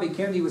because Bobby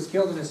Kennedy was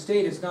killed in a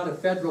state, it's not a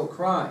federal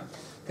crime.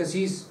 Because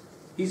he's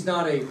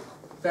not a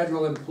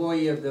federal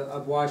employee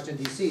of Washington,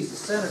 D.C. He's a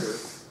senator.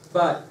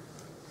 But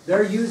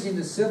they're using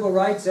the Civil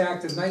Rights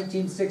Act of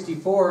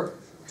 1964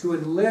 to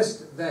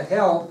enlist the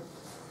help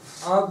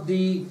of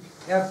the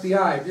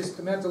FBI. Just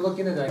I have to look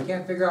into that. I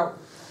can't figure out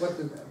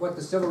what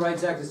the Civil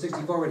Rights Act of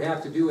 64 would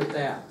have to do with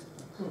that.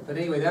 But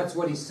anyway, that's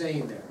what he's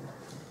saying there.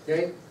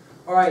 Okay?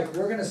 All right,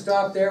 we're going to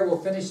stop there. We'll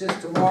finish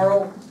this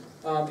tomorrow.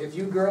 If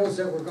you girls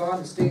that were gone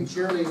to state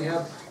cheerleading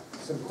have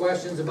some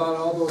questions about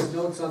all those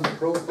notes on the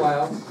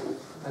profile,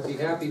 I'd be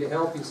happy to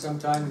help you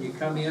sometime when you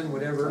come in,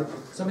 whatever.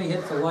 Somebody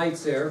hit the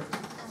lights there.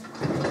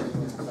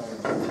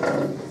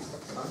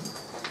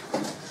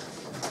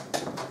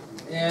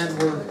 And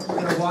we're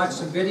going to watch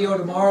some video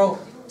tomorrow.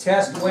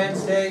 Test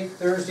Wednesday,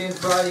 Thursday and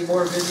Friday,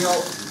 more video.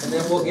 And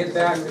then we'll get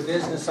back to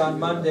business on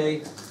Monday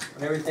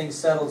when everything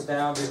settles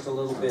down just a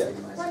little bit.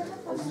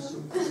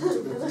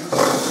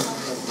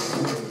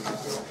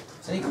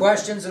 Any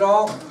questions at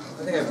all?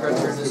 I think I've got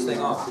to turn this thing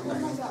off.